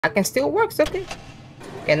I can still work, okay?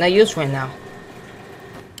 Okay, no use right now.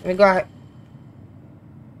 Let me go ahead.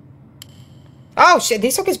 Oh shit,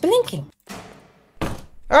 this is blinking.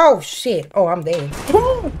 Oh shit. Oh, I'm dead.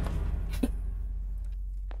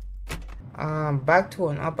 Back to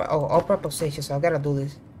an upper position, so I gotta do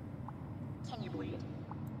this. Can you bleed?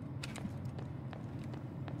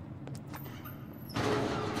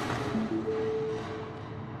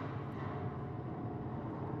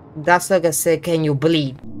 That's like I said, can you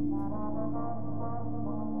bleed?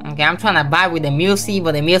 Okay, I'm trying to vibe with the music,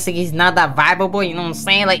 but the music is not that vibeable, you know what I'm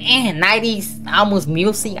saying? Like, 90s, almost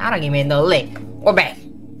music, I don't even know. Look, we're back.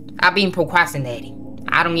 I've been procrastinating.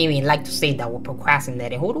 I don't even like to say that we're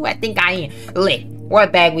procrastinating. Who do I think I am? Look, we're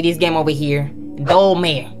back with this game over here.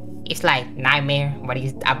 DollMare. It's like Nightmare, but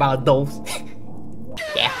it's about dolls.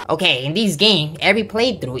 Yeah, okay, in this game, every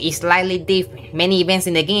playthrough is slightly different. Many events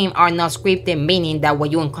in the game are not scripted, meaning that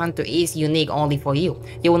what you encounter is unique only for you.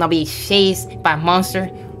 You will not be chased by monsters.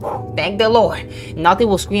 Thank the Lord. Nothing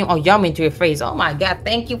will scream or jump into your face. Oh my god,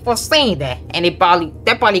 thank you for saying that. And they're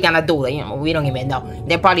probably gonna do that, you know, we don't even know.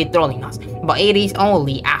 They're probably trolling us. But it is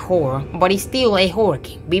only a horror, but it's still a horror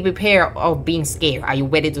game. Be prepared of being scared. Are you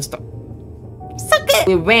ready to start?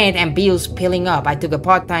 With rent and bills piling up, I took a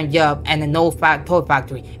part-time job at an old toy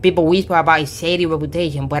factory. People whisper about its shady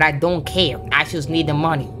reputation, but I don't care. I just need the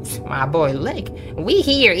money. My boy, look, we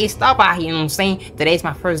here. It's stop out here, you know what I'm saying? Today's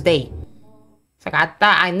my first day. It's like I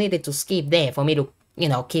thought I needed to skip there for me to, you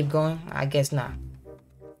know, keep going. I guess not.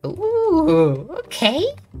 Ooh, okay.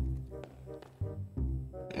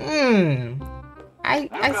 New guy,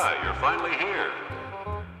 you're finally here.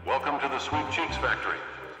 Welcome to the Sweet Cheeks Factory.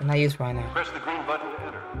 Not used right now. Press the green button to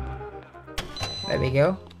enter. There we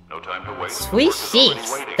go. No time to wait. Sweet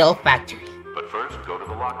Cheeks Doll Factory. But first, go to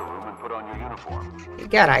the locker room and put on your uniform. You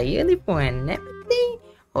got a uniform and everything?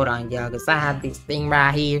 Hold on, y'all, because I have this thing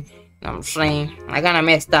right here. You know what I'm saying? I kinda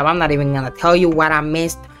messed up. I'm not even gonna tell you what I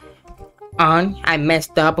missed on. I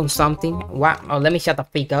messed up on something. What? Oh, let me shut the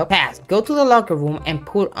freak up. Pass. Go to the locker room and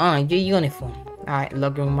put on your uniform. Alright,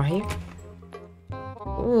 locker room right here.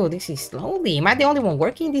 Oh, this is slowly. Am I the only one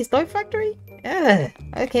working in this toy factory?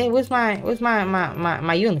 Okay, where's my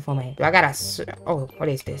uniform at? Do I gotta... Oh, what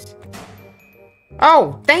is this?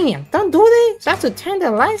 Oh, damn! Don't do this! I have to turn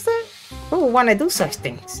the lights on? Who would wanna do such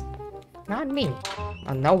things? Not me.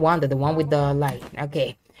 Oh, no wonder, the one with the light.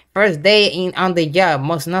 Okay. First day on the job.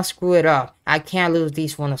 Must not screw it up. I can't lose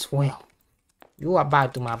this one as well. You are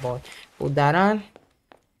about to, my boy. Put that on.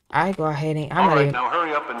 I go ahead and... Alright, now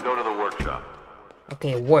hurry up and go to the workshop.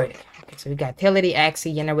 Okay, work. Okay, so we got utility,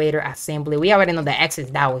 axis, generator, assembly. We already know the axis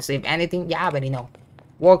that was. If anything, yeah, I already know.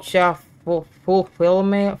 Workshop,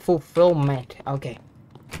 fulfillment. Okay,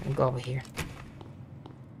 let me go over here.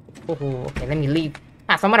 Okay, let me leave.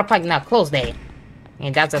 So I'm gonna probably not close there.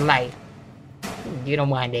 And that's a light. You don't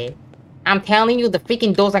want that. I'm telling you, the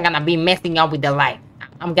freaking doors are gonna be messing up with the light.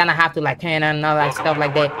 I'm gonna have to like turn on and all that stuff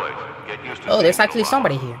like that. Oh, there's actually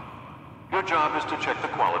somebody here. Your job is to check the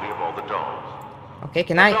quality of all the dolls. Okay,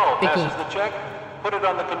 can I passes the check, put it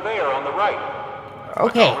on the conveyor on the right.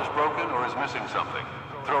 Okay. If a doll is broken or is missing something,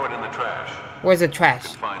 throw it in the trash. Where's the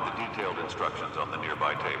trash? Find the detailed instructions on the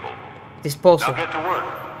nearby table. Disposal. Now get to work.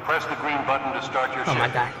 Press the green button to start your shift. Oh my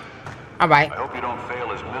god. Alright. I hope you don't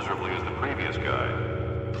fail as miserably as the previous guy.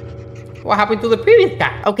 What happened to the previous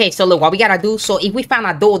guy? Okay, so look, what we gotta do, so if we find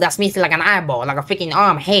a doll that's missing like an eyeball, like a freaking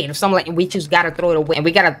arm, head, or something like, we just gotta throw it away. And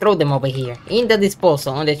we gotta throw them over here, in the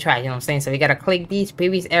disposal, on the trash, you know what I'm saying? So we gotta click these,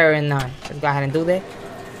 previous error and none. Let's go ahead and do that.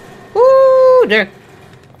 Ooh, they're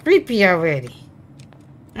creepy already.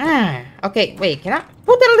 Okay, wait, can I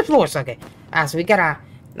put that on the floor? So, okay. So we gotta,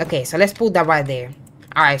 okay, so let's put that right there.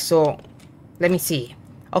 Alright, so, let me see.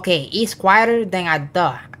 Okay, it's quieter than I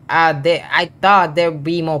thought. I thought there'd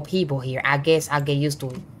be more people here. I guess I'll get used to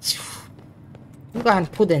it. I'm going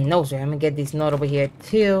to put the notes here. Let me get this note over here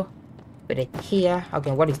too. Put it here.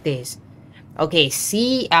 Okay, what is this? Okay,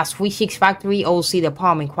 see a Sweet Cheeks Factory OC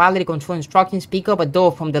department. Quality control instructions. Pick up a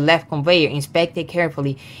door from the left conveyor. Inspect it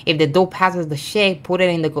carefully. If the door passes the check, put it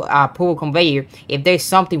in the approval conveyor. If there's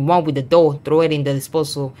something wrong with the door, throw it in the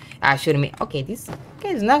disposal. Shouldn't be. Okay, this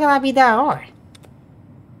is not gonna be that hard.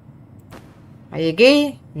 Are you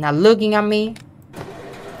good? Not looking at me.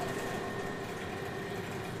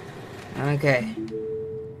 Okay.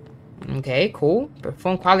 Okay, cool.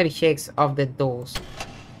 Perform quality checks of the doors.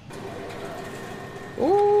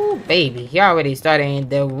 Ooh, baby. You already started in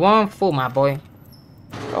the wrong foot, my boy.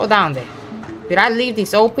 Go down there. Did I leave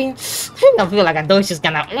this open? I don't feel like a door's just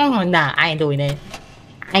gonna... Oh, nah, I ain't doing that.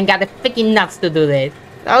 I ain't got the freaking nuts to do that.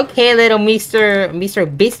 Okay, little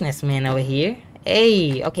Mr. Businessman over here.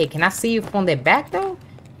 Hey, okay, can I see you from the back though?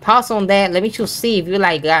 Pause on that. Let me just see if you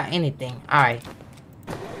like got anything. Alright.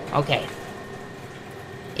 Okay.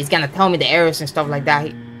 It's gonna tell me the errors and stuff like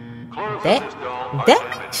that.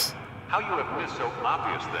 That? How you have missed so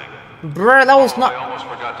obvious thing. Bruh, that was not. I almost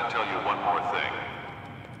forgot to tell you one more thing.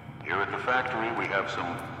 Here at the factory, we have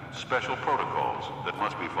some special protocols that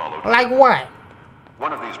must be followed. Like what?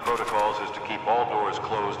 One of these protocols is to keep all doors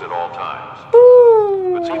closed at all times.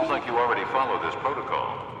 Ooh. It seems like you already follow this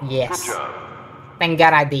protocol. Yes. Good job. Thank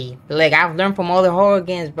God I did. Look, I've learned from other horror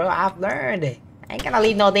games, bro. I've learned it. I ain't gonna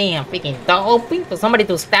leave no damn freaking door open for somebody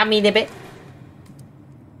to stab me in the bed.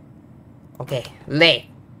 Okay, leg.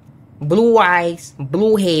 Blue eyes,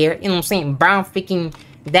 blue hair, you know what I'm saying? Brown freaking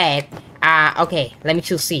that. Okay, let me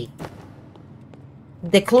just see.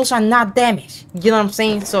 The clothes are not damaged. You know what I'm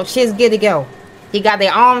saying? So she's good to go. He got the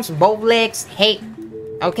arms, both legs. Hey,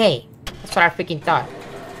 okay. That's what I freaking thought.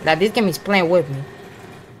 That this game is playing with me.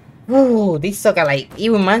 Ooh, this sucker, like, it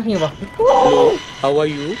reminds me of a... Hello, how are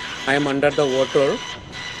you? I am under the water.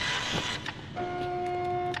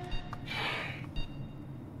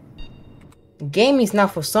 Game is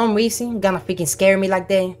not for some reason gonna freaking scare me like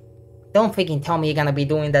that. Don't freaking tell me you're gonna be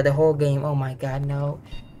doing that the whole game. Oh my god, no.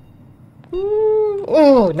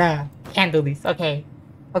 Ooh, nah. Can't do this. Okay.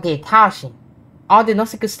 Okay, caution. Under no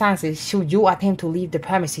circumstances should you attempt to leave the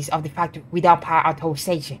premises of the factory without prior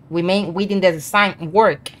authorization. Remain within the assigned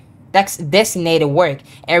work, that's designated work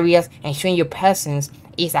areas, ensuring your presence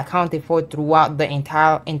is accounted for throughout the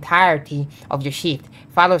entirety of your shift.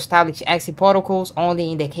 Follow established exit protocols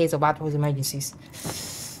only in the case of authorized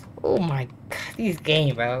emergencies. Oh my god, this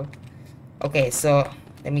game, bro. Okay, so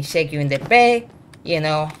let me shake you in the bag, you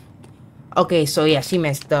know. Okay, so yeah, she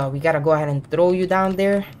messed up. We gotta go ahead and throw you down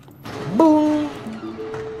there. Boom.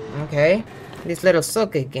 Okay, this little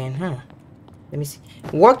sucker again, huh? Let me see.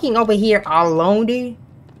 Working over here alone, dude?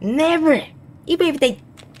 Never. Even if they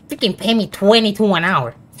freaking pay me 22 an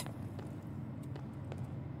hour.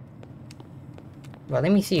 Well,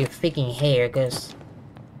 let me see your freaking hair, cause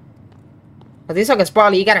this sucker's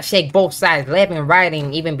probably, you gotta shake both sides, left and right,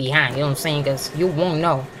 and even behind. You know what I'm saying? Cause you won't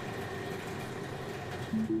know.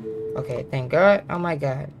 Okay, thank God. Oh my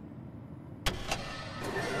god.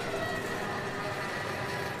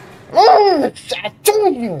 Oh, I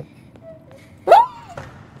told you.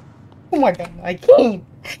 Oh my god, I can't.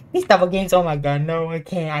 These type of games, oh my god, no, I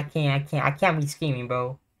can't be screaming,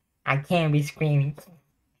 bro. I can't be screaming.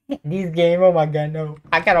 This game, oh my god, no.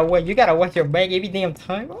 I gotta watch, you gotta watch your back every damn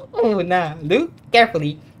time. Oh, nah, look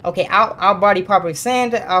carefully. Okay, our body properly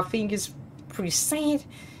sand, our fingers pretty sand.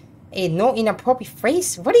 And no inappropriate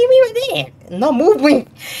phrase? What do you mean by that? No movement.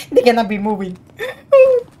 They cannot be moving.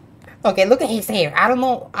 Okay, look at his hair. I don't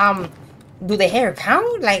know, do the hair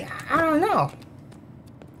count? Like, I don't know.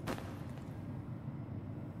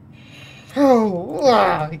 Oh,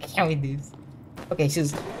 I can't with this. Okay,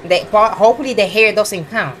 shoes. Hopefully the hair doesn't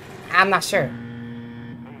count. I'm not sure.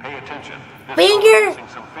 Pay attention. Finger?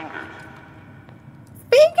 Some fingers.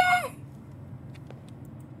 Finger?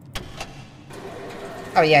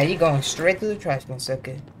 Oh yeah, you're going straight to the trash can,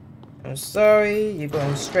 sucker. I'm sorry, you're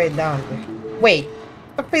going straight down there. Wait,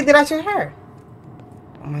 what the did I just hear?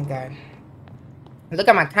 Oh my god. Look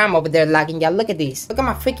at my cam over there lagging, y'all. Look at this. Look at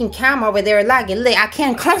my freaking cam over there lagging. Look, I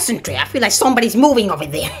can't concentrate. I feel like somebody's moving over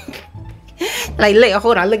there. Like, look,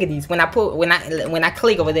 hold on. Look at these. When I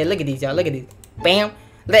click over there, look at these, y'all. Look at this. Bam.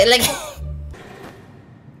 Look.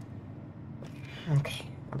 Okay,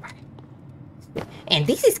 I'm back. And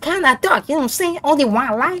this is kind of dark. You know what I'm saying? Only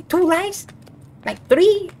one light, two lights, like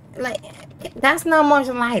three. Like, that's not much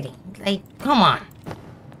lighting. Like, come on.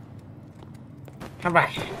 All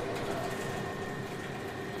right.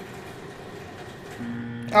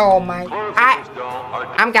 Oh my,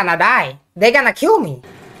 I'm gonna die. They're gonna kill me.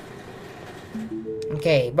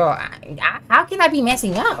 Okay, bro, how can I be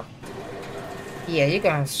messing up? Yeah, you're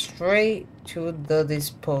going straight to the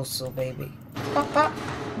disposal, baby.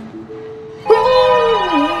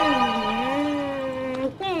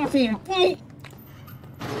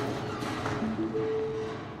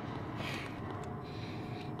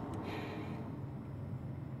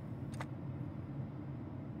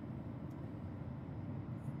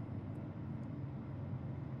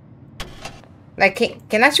 Like,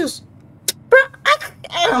 can I choose? Bro,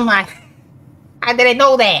 oh my. I didn't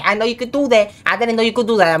know that. I know you could do that. I didn't know you could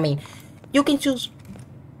do that. I mean, you can choose.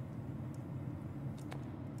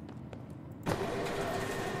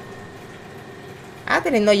 I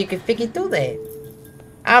didn't know you could freaking do that.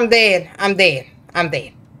 I'm dead. I'm dead. I'm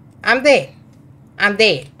dead. I'm dead. I'm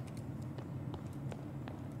dead.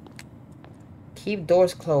 Keep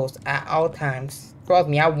doors closed at all times. Trust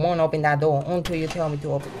me, I won't open that door until you tell me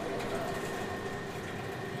to open.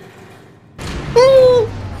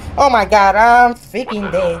 Oh my god, I'm freaking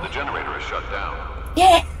What the hell? dead. The generator is shut down.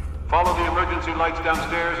 Yeah! Follow the emergency lights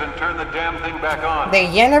downstairs and turn the damn thing back on. The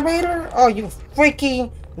generator? Oh, you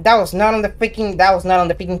freaking... That was not on the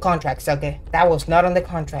freaking contract, sucker. That was not on the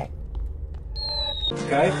contract.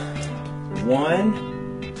 Okay.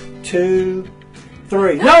 1, 2,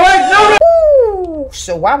 3. No, wait, no! Ooh,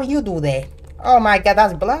 so why would you do that? Oh my god,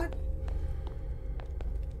 that's blood?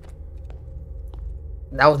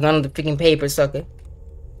 That was none of the freaking paper, sucker.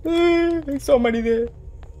 There's somebody there.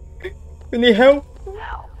 You need help?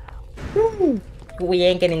 Ooh. We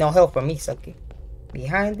ain't getting no help from me, sucker.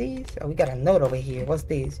 Behind these? Oh, we got a note over here. What's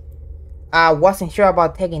this? I wasn't sure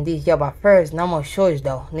about taking this job at first. No more choice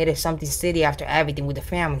though. Needed something steady after everything with the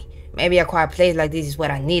family. Maybe a quiet place like this is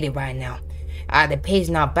what I needed right now. The pay's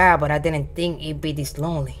not bad, but I didn't think it'd be this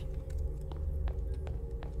lonely.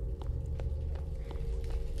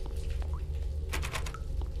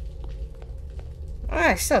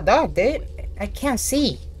 Ah, it's so dark, dude. I can't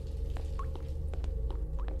see.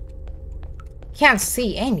 Can't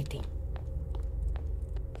see anything.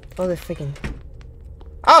 Oh, the freaking...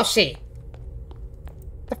 Oh, shit.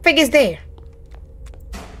 The frig is there.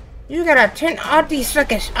 You gotta turn all these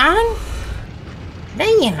suckers on?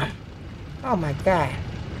 Damn. Oh, my God.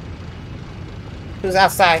 Who's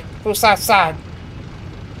outside? Who's outside?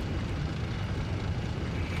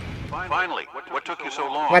 Finally, what took you so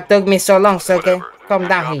long? What took me so long, sucker? Whatever. Come Your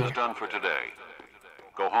down job here. is done for today.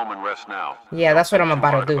 Go home and rest now. Yeah, that's what I'm Don't think too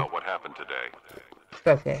about to hard do. about what happened today.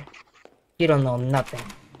 Okay. You don't know nothing.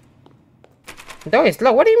 Door is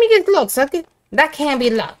locked. What do you mean it's locked, sucker? That can't be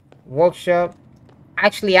locked. Workshop.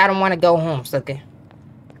 Actually, I don't want to go home, sucker.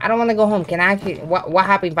 I don't want to go home. Can I actually... What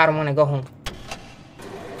happens if I don't want to go home?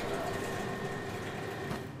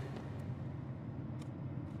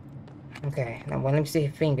 Okay. Now, well, let me see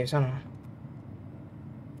her fingers. Hold on.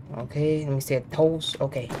 Okay. Let me see her toes.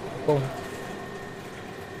 Okay. Boom.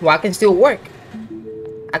 Well, I can still work.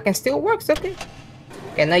 I can still work, sucker.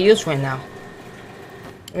 Okay, no use right now.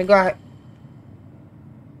 Let me go ahead.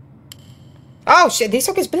 Oh shit, this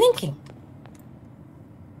sucker's blinking.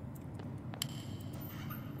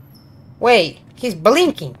 Wait, he's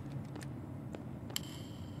blinking.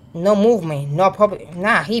 No movement, no public.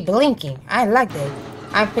 Nah, he blinking. I like that.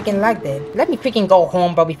 I freaking like that. Let me freaking go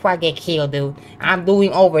home, bro, before I get killed, dude. I'm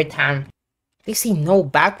doing overtime. You see no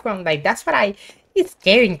background? Like, that's what I... It's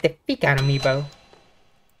scaring the freak out of me, bro.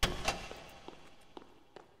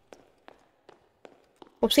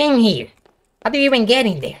 What's in here? How do you even get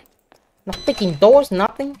in there? No freaking doors,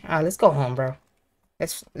 nothing? Alright, let's go home, bro.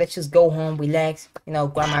 Let's just go home, relax. You know,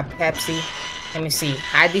 grab my Pepsi. Let me see.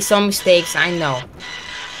 I did some mistakes, I know.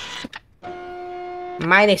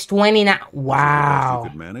 Minus 29. Wow. You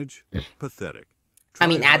could manage? Pathetic. I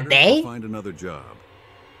mean, Try a harder day? or find another job.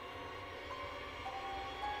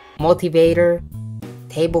 Motivator.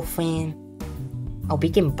 Table fan. Oh, we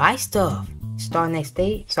can buy stuff. Start next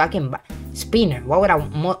day. So I can buy. Spinner. What would I...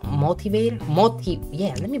 Motivator?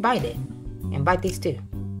 Yeah, let me buy that. And buy this too.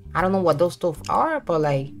 I don't know what those stuff are, but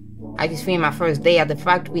like... I just feel my first day at the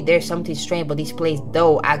factory, there's something strange about this place,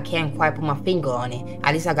 though I can't quite put my finger on it.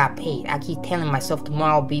 At least I got paid. I keep telling myself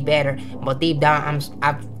tomorrow will be better, but deep down,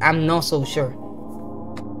 I'm not so sure.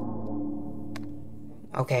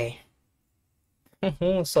 Okay.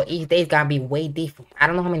 So each day's gotta be way different. I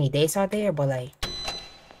don't know how many days are there, but like,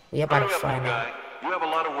 we about to Hurry up, find my out. guy. You have a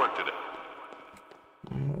lot of work to do.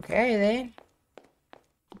 Okay then.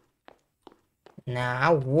 Nah, I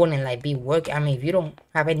wouldn't like be working. I mean, if you don't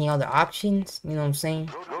have any other options, you know what I'm saying?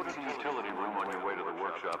 Go to the utility room on your way to the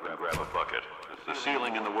workshop and grab a bucket. The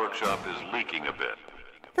ceiling in the workshop is leaking a bit.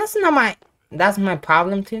 That's my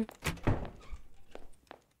problem too.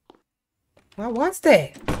 What was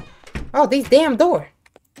that? Oh, this damn door.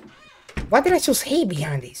 Why did I choose hay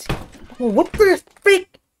behind this? Oh, what the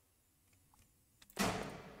frick?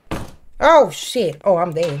 Oh shit. Oh,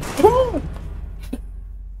 I'm dead.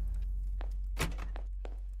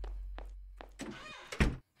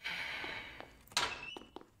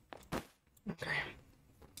 Okay.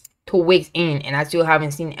 2 weeks in and I still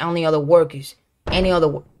haven't seen any other workers.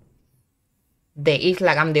 It's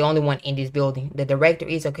like I'm the only one in this building. The director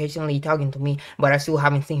is occasionally talking to me, but I still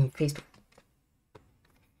haven't seen him face to face.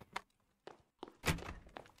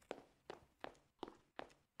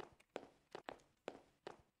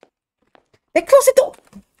 They closed the door!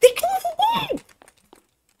 They closed the door!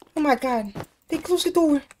 Oh my god. They closed the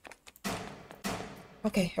door.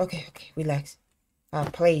 Okay. Relax.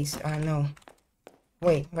 Please. No.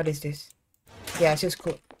 Wait, what is this? Yeah, it's just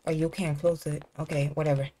cool. Oh, you can't close it. Okay,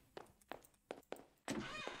 whatever.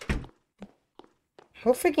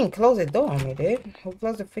 Who freaking closed the door on me, dude? Who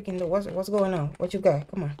closed the freaking door? What's going on? What you got?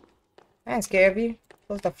 Come on. I ain't scared of you.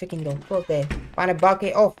 Close the freaking door. Close that. Find a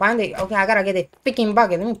bucket. Oh, find it. Okay, I gotta get the freaking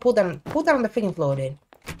bucket. Let me put that on the freaking floor then.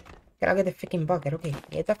 Gotta get the freaking bucket. Okay,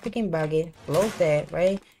 get the freaking bucket. Close that,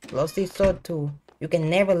 right? Close this door too. You can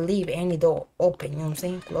never leave any door open. You know what I'm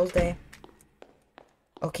saying? Close that.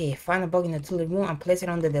 Okay, find a bucket in the toilet room and place it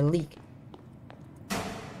under the leak.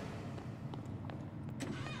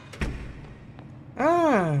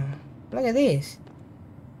 Ah, look at this.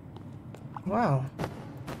 Wow.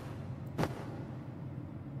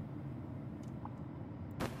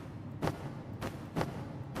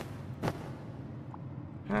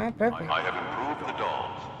 Alright, perfect. I have improved the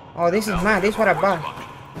dolls. Oh, this is mine. This is what I bought.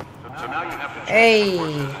 So now you have to check Hey. the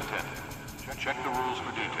course as intended. Check the rules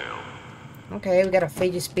for detail. Okay, we got a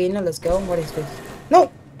fidget spinner. Let's go. What is this?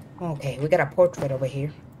 No! Okay, we got a portrait over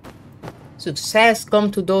here. Success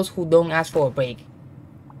comes to those who don't ask for a break.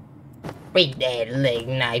 Break that leg.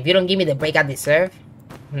 Nah, if you don't give me the break I deserve,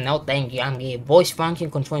 no thank you. I'm getting voice function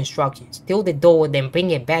control instructions. Steal the door, then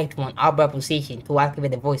bring it back to an upright position to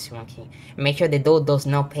activate the voice function. Make sure the door does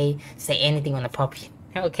not pay. Say anything on the puppy.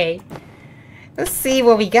 Okay. Let's see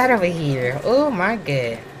what we got over here. Oh my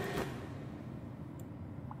god.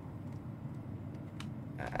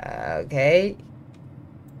 Okay.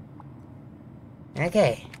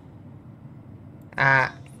 Okay.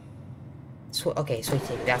 Okay, switch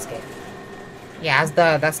it. That's good. Yeah,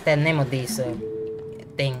 that's the name of this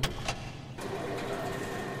thing.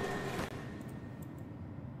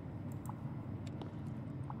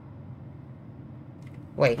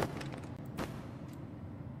 Wait.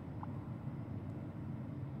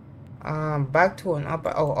 Back to an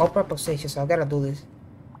upper position. So I gotta do this.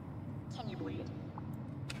 Can you bleed?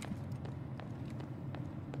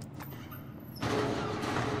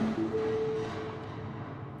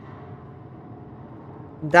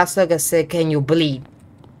 That sucker said, "Can you bleed?"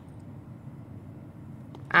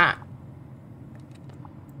 Ah.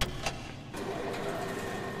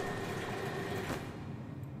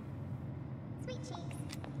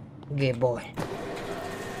 Good boy.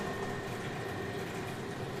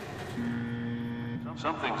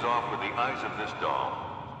 Something's off with the eyes of this doll.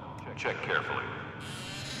 Check carefully.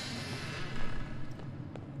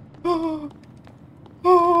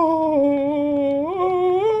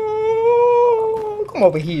 Come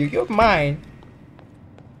over here. You're mine.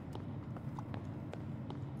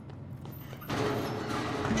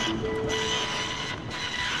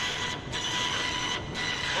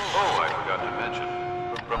 Oh, I forgot to mention.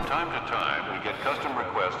 From time to time, we get custom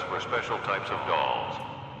requests for special types of dolls.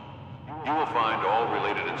 You will find all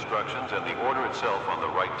related instructions and the order itself on the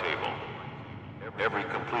right table. Every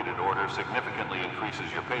completed order significantly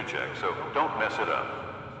increases your paycheck, so don't mess it up.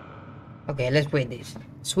 Okay, let's read this.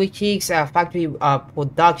 Sweet Cheeks Factory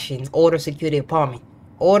Productions Order Security Department.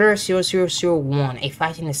 Order 0001. A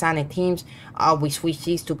fashion designer teams with Sweet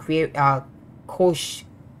Cheeks to create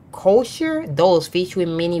kosher dolls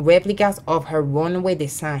featuring mini replicas of her runway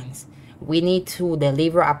designs. We need to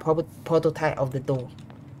deliver a prototype of the doll.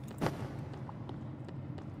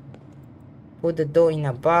 Put the doll in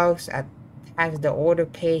a box, attach the order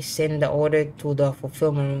page, send the order to the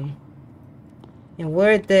fulfillment room. And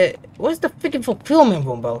where's the freaking fulfillment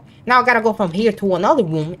room, bro? Now I gotta go from here to another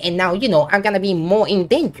room, and now, you know, I'm gonna be more in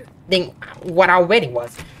danger than what I already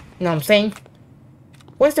was. You know what I'm saying?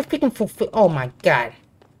 Where's the freaking oh my god.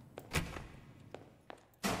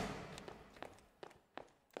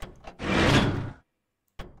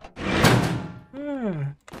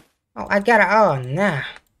 Oh, I gotta, oh, nah.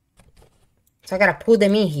 So I gotta put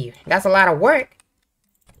them in here. That's a lot of work.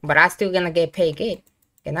 But I still gonna get paid good.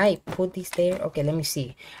 Can I put this there? Okay, let me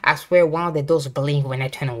see. I swear one of the doors blink when I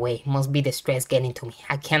turn away. Must be the stress getting to me.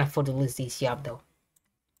 I can't afford to lose this job though.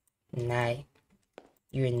 Nah.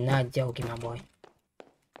 You're not joking, my boy.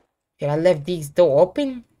 Should I leave this door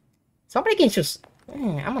open? Somebody can just...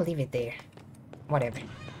 I'm gonna leave it there. Whatever.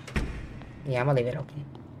 Yeah, I'm gonna leave it open.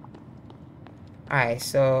 Alright,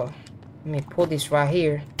 so... let me put this right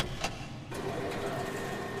here.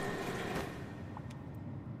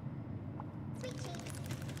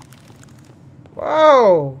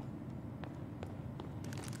 Whoa!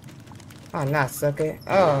 Oh, nah, sucker.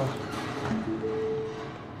 Oh.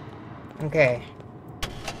 Okay.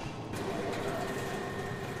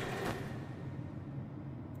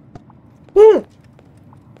 Woo!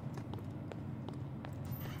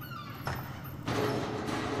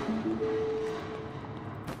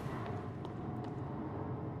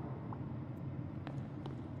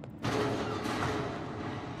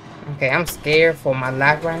 Okay, I'm scared for my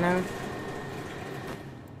life right now.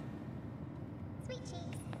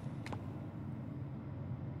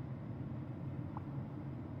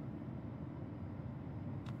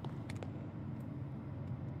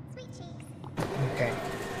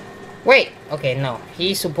 Wait. Okay, no.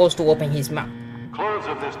 He's supposed to open his mouth. Clothes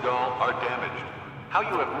of this doll are damaged. How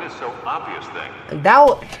you have missed so obvious thing? That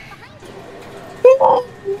was...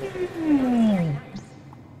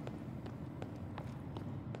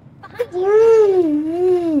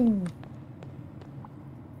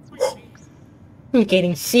 I'm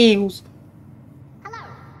getting chills. Hello,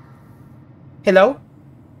 Hello?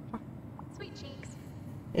 sweet cheeks.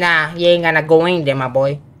 Nah, you ain't gonna go in there, my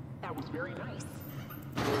boy. That was very nice.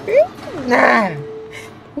 Nah.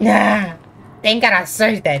 Nah. They ain't gotta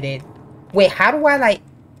search that, dude. Wait, how do I, like...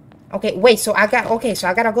 Okay, wait, so I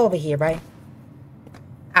gotta go over here, right?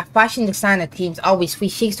 A fashion designer teams always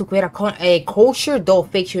switch chicks to create a kosher doll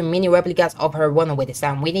featuring mini replicas of her runaway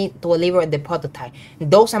design. We need to deliver the prototype.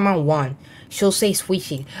 Those among one. She'll say sweet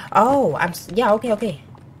chick. Oh, yeah, okay.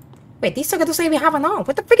 Wait, this sucker doesn't even have an arm.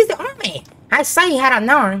 What the frick is the arm, man? I said he had an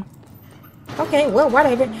arm. Okay, well,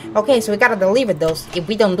 whatever. Okay, so we gotta deliver those. If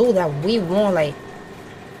we don't do that, we won't, like,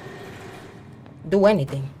 do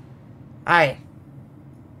anything. Alright.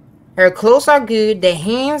 Her clothes are good. The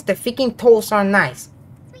hands, the freaking toes are nice.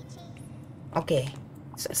 Sweet cheeks. Okay.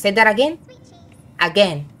 So, say that again? Sweet cheeks.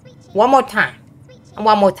 Again. Sweet cheeks. One more time. Sweet cheeks. And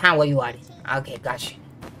one more time where you are. Okay, gotcha.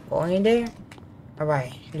 Go in there.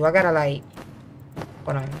 Alright. Do I gotta, like...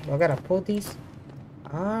 Hold on. Do I gotta pull these?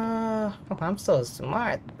 Oh, I'm so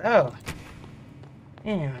smart, though.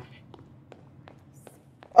 Damn.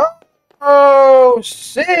 Oh,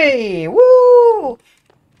 shit. Woo!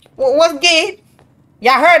 What's good?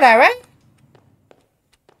 Y'all heard that, right?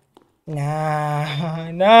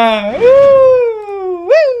 Nah. Woo!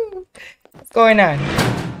 Woo! What's going on?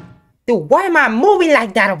 Dude, why am I moving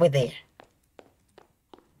like that over there?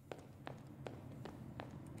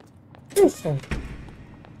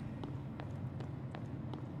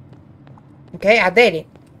 Okay, I did it.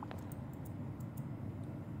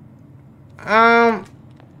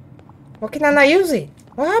 Why can I not use it?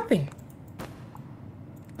 What happened?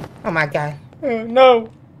 Oh my god. No.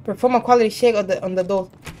 Perform a quality check on the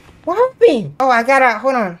door. What happened? Oh, I gotta,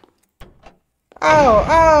 hold on. Oh,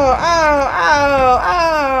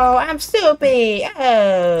 I'm stupid.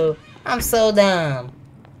 Oh, I'm so dumb.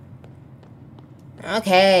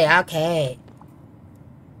 Okay,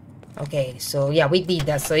 so yeah, we did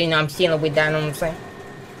that. So, you know, I'm chilling with that, you know what I'm saying?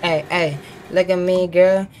 Hey, look at me,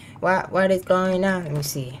 girl. What is going on? Let me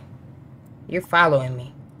see. You're following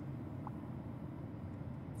me.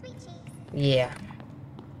 Sweet cheeks. Yeah.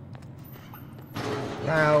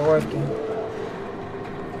 Not working.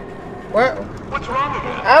 What? What's wrong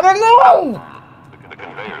again? I don't know! The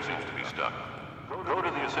conveyor seems to be stuck. Go to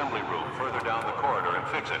the assembly room further down the corridor and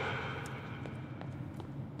fix it.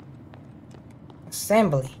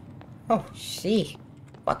 Assembly. Oh, shit.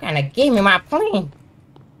 What kind of game am I playing?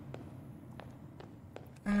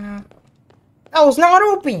 Oh, it's not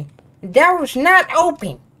open. That was not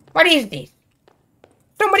open. What is this?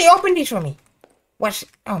 Somebody open this for me. What's...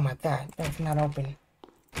 Oh my god, that's not open.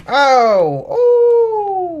 Oh,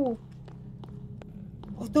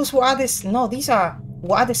 those were others. No, these are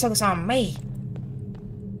what other suckers are made.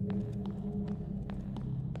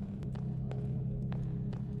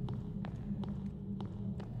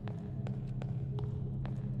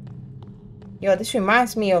 Yo, this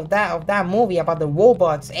reminds me of that movie about the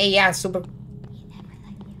robots. AI super. He never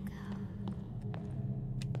let you go.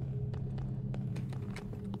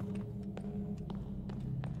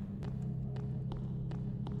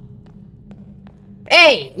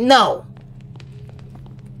 Hey, no.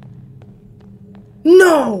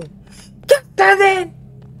 No! Get that in!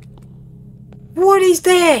 What is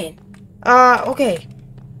that? Okay.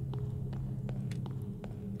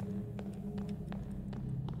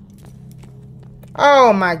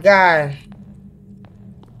 Oh my god.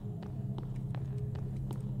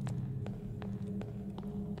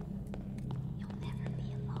 You'll never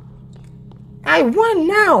be alone again. I want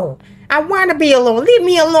now. I want to be alone. Leave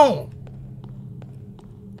me alone.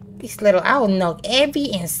 This little, I will knock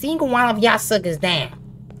every and single one of y'all suckers down.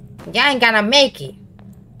 Y'all ain't gonna make it.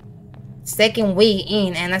 Second week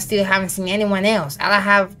in and I still haven't seen anyone else. All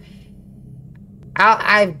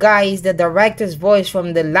I've got is the director's voice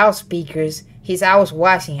from the loudspeakers. He's always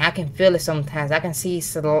watching. I can feel it sometimes. I can see his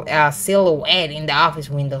silhouette in the office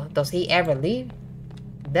window. Does he ever leave?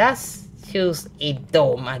 That's just a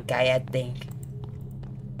doll, my guy, I think.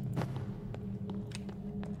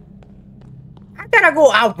 I gotta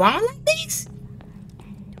go around like this?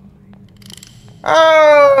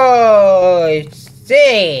 Oh,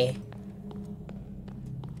 shit.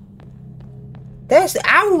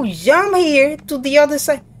 I will jump here to the other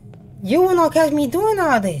side. You will not catch me doing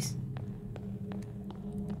all this.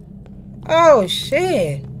 Oh,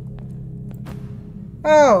 shit.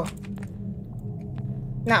 Oh.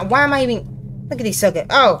 Now, why am I even... Look at this sucker.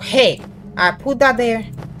 Oh, hey. I put that there.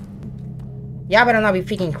 Y'all better not be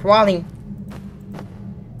freaking crawling.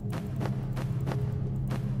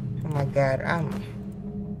 Oh my god,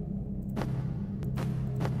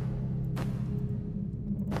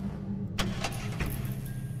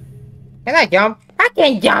 Can I jump? I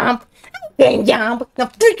can't jump! I can't jump! No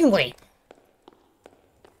freaking way!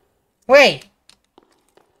 Wait!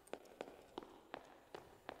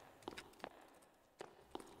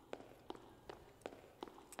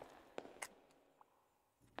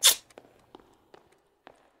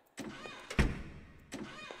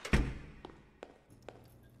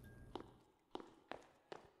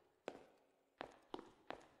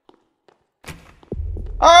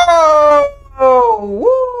 Oh!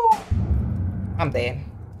 Woo! I'm dead.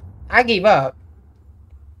 I give up.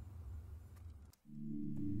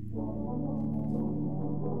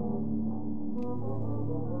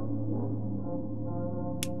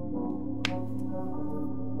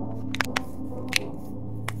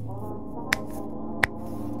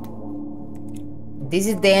 This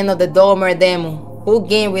is the end of the DollMare demo. Full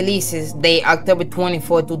game releases date October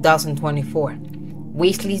 24, 2024.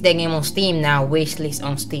 Wishlist the game on Steam now. Wishlist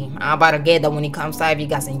on Steam. I'm about to get that when it comes out. If you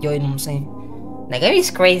guys enjoy it, you know what I'm saying? The game is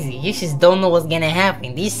crazy. You just don't know what's gonna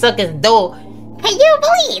happen. These suckers do. Can you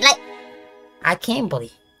believe? Like, I can't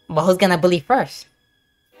believe. But who's gonna believe first?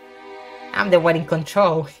 I'm the one in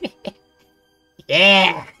control.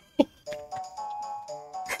 Yeah. You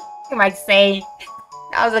might say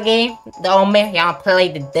that was a game. DollMare. Y'all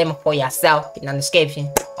play the demo for yourself in the description.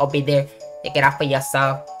 I'll be there. Check it out for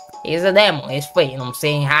yourself. It's a demo, it's free, you know what I'm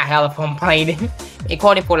saying? How hell if I'm playing it.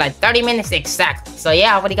 Recorded for like 30 minutes exactly. So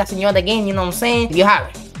yeah, I already got to enjoy the game, you know what I'm saying? If you have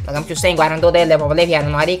it. Like I'm just saying, go ahead and do that, level up, if you have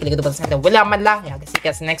no idea, click the button, will my life. Y'all can see you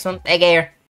guys in the next one. Take care.